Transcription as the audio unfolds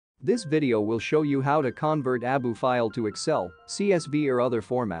This video will show you how to convert ABBU file to Excel, CSV or other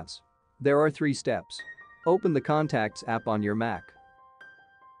formats. There are 3 steps. Open the Contacts app on your Mac.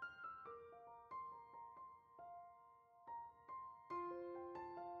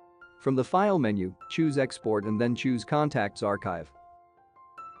 From the File menu, choose Export and then choose Contacts Archive.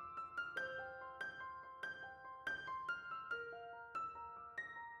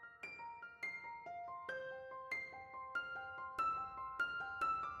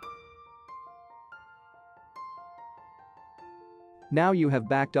 Now you have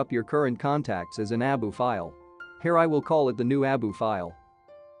backed up your current contacts as an ABBU file. Here I will call it the new ABBU file.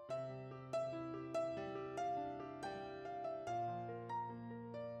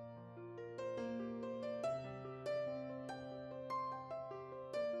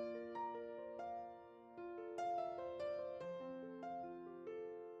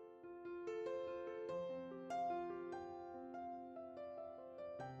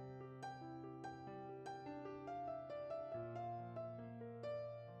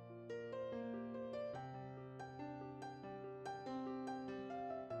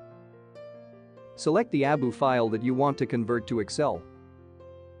 Select the ABBU file that you want to convert to Excel.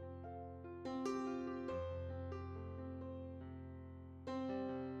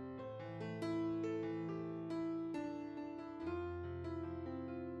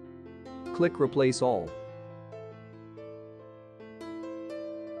 Click Replace All.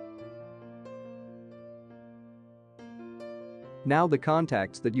 Now the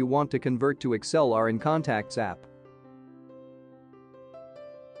contacts that you want to convert to Excel are in Contacts app.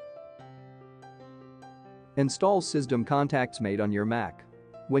 Install System ContactsMate on your Mac.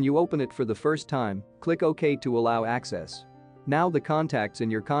 When you open it for the first time, click OK to allow access. Now the contacts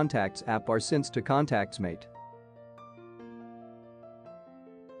in your Contacts app are synced to ContactsMate.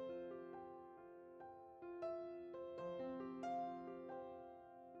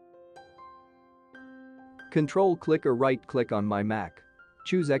 Control-click or right-click on My Mac.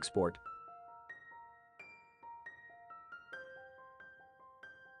 Choose Export.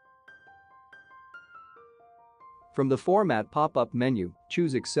 From the Format pop-up menu,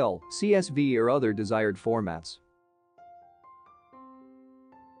 choose Excel, CSV or other desired formats.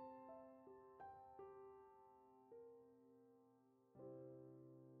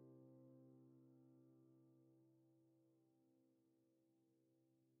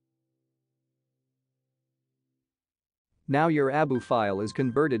 Now your ABBU file is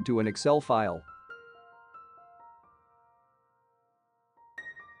converted to an Excel file.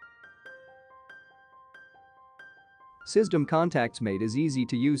 System ContactsMate is easy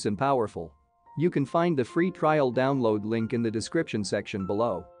to use and powerful. You can find the free trial download link in the description section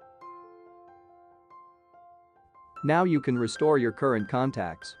below. Now you can restore your current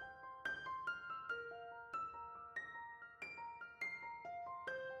contacts.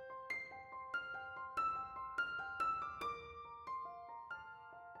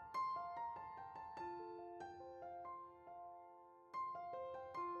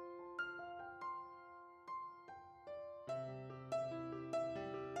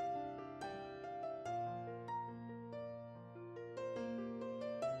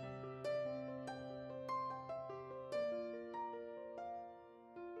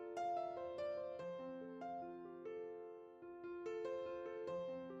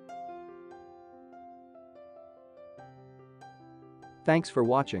 Thanks for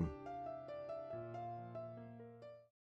watching.